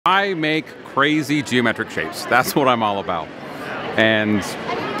I make crazy geometric shapes. That's what I'm all about. And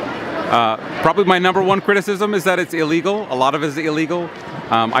probably my number one criticism is that it's illegal. A lot of it is illegal.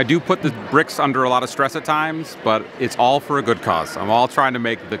 I do put the bricks under a lot of stress at times, but it's all for a good cause. I'm all trying to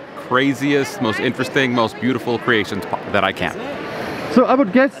make the craziest, most interesting, most beautiful creations that I can. So I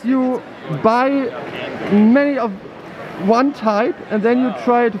would guess you buy many of one type and then you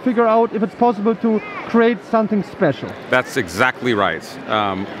try to figure out if it's possible to create something special. That's exactly right.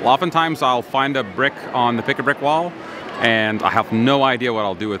 Oftentimes I'll find a brick on the pick-a-brick wall and I have no idea what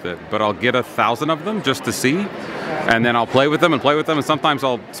I'll do with it, but I'll get 1,000 of them just to see, and then I'll play with them, and sometimes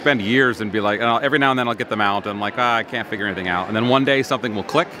I'll spend years and be like, every now and then I'll get them out and I'm like, I can't figure anything out, and then one day something will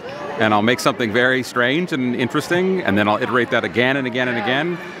click and I'll make something very strange and interesting, and then I'll iterate that again and again and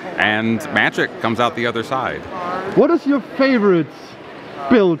again, and magic comes out the other side. What is your favorite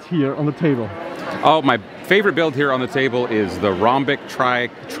build here on the table? Oh, my favorite build here on the table is the rhombic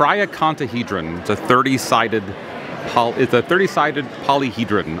triacontahedron. It's a 30-sided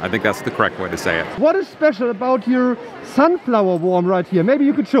polyhedron. I think that's the correct way to say it. What is special about your sunflower worm right here? Maybe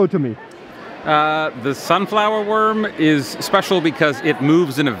you could show it to me. The sunflower worm is special because it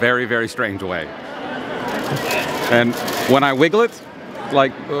moves in a very, very strange way. And when I wiggle it,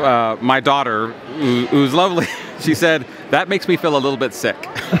 like my daughter, who's lovely, she said, that makes me feel a little bit sick.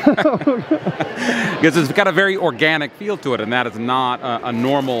 Because it's got a very organic feel to it, and that is not a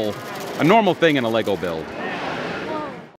normal thing in a Lego build.